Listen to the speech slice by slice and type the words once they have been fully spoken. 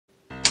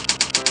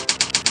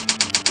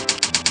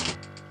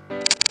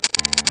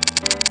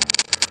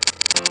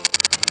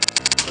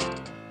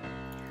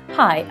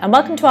Hi, and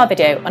welcome to our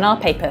video on our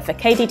paper for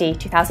KDD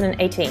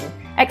 2018,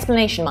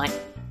 Explanation Mine.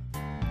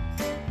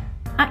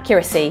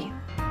 Accuracy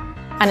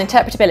and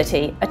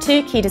interpretability are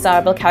two key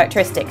desirable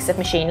characteristics of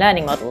machine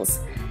learning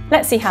models.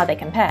 Let's see how they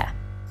compare.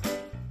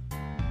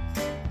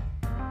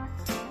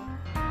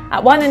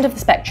 At one end of the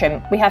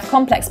spectrum, we have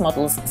complex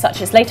models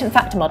such as latent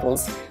factor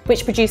models,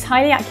 which produce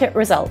highly accurate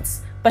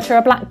results but are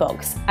a black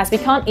box as we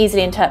can't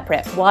easily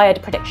interpret why a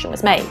prediction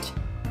was made.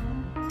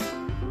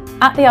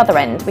 At the other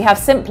end, we have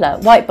simpler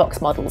white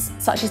box models,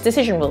 such as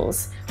decision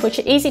rules, which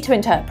are easy to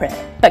interpret,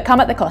 but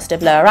come at the cost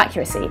of lower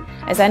accuracy,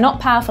 as they're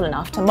not powerful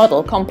enough to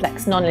model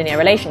complex nonlinear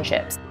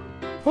relationships.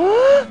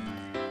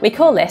 We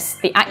call this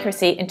the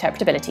accuracy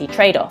interpretability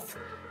trade-off.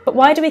 But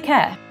why do we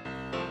care?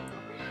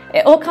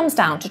 It all comes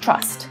down to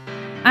trust.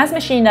 As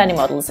machine learning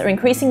models are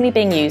increasingly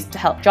being used to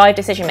help drive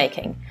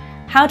decision-making,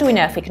 how do we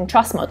know if we can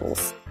trust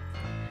models?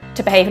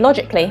 To behave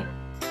logically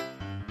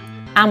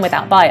and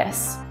without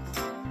bias.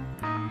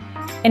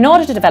 In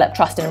order to develop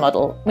trust in a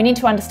model, we need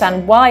to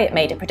understand why it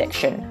made a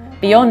prediction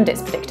beyond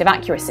its predictive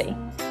accuracy.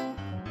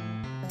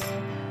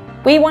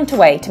 We want a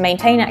way to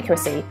maintain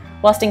accuracy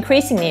whilst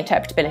increasing the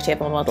interpretability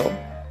of a model,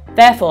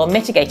 therefore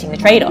mitigating the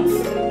trade-off.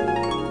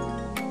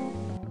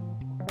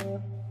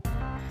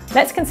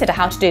 Let's consider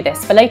how to do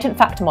this for latent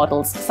factor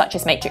models such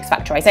as matrix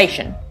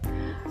factorisation.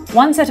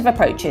 One set of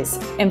approaches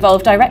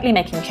involve directly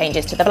making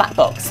changes to the black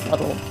box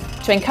model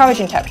to encourage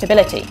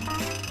interpretability.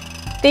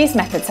 These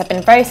methods have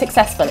been very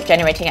successful at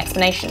generating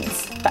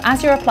explanations, but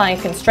as you're applying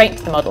a constraint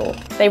to the model,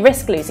 they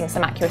risk losing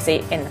some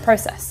accuracy in the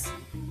process.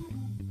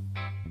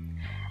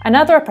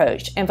 Another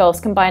approach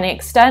involves combining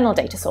external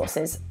data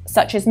sources,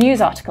 such as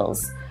news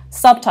articles,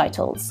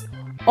 subtitles,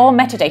 or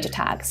metadata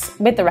tags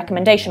with the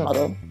recommendation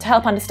model to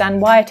help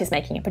understand why it is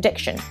making a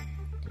prediction.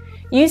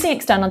 Using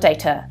external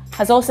data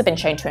has also been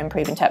shown to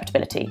improve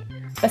interpretability,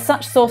 but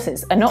such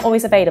sources are not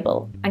always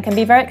available and can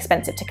be very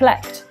expensive to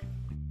collect.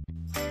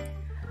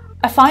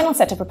 A final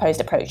set of proposed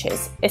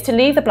approaches is to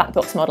leave the black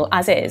box model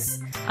as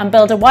is and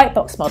build a white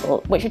box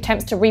model which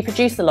attempts to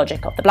reproduce the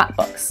logic of the black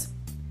box.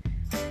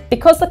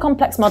 Because the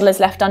complex model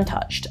is left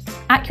untouched,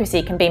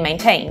 accuracy can be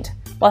maintained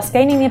whilst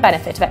gaining the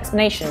benefit of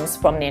explanations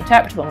from the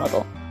interpretable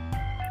model.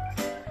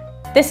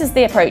 This is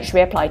the approach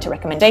we apply to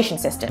recommendation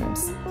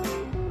systems.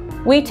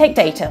 We take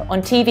data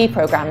on TV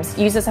programmes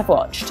users have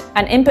watched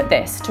and input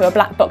this to a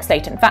black box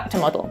latent factor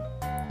model.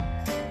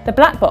 The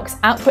black box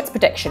outputs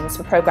predictions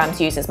for programmes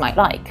users might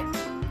like.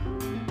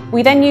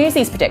 We then use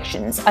these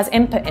predictions as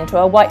input into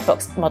a white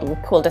box model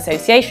called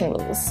association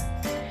rules.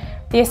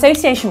 The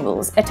association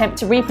rules attempt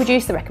to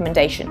reproduce the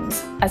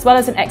recommendations, as well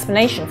as an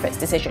explanation for its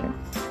decision,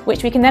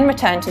 which we can then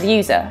return to the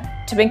user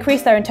to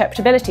increase their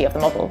interpretability of the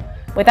model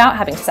without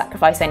having to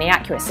sacrifice any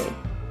accuracy.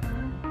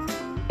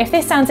 If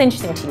this sounds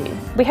interesting to you,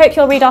 we hope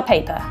you'll read our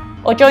paper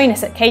or join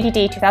us at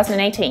KDD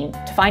 2018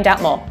 to find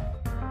out more.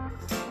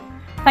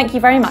 Thank you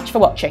very much for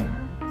watching.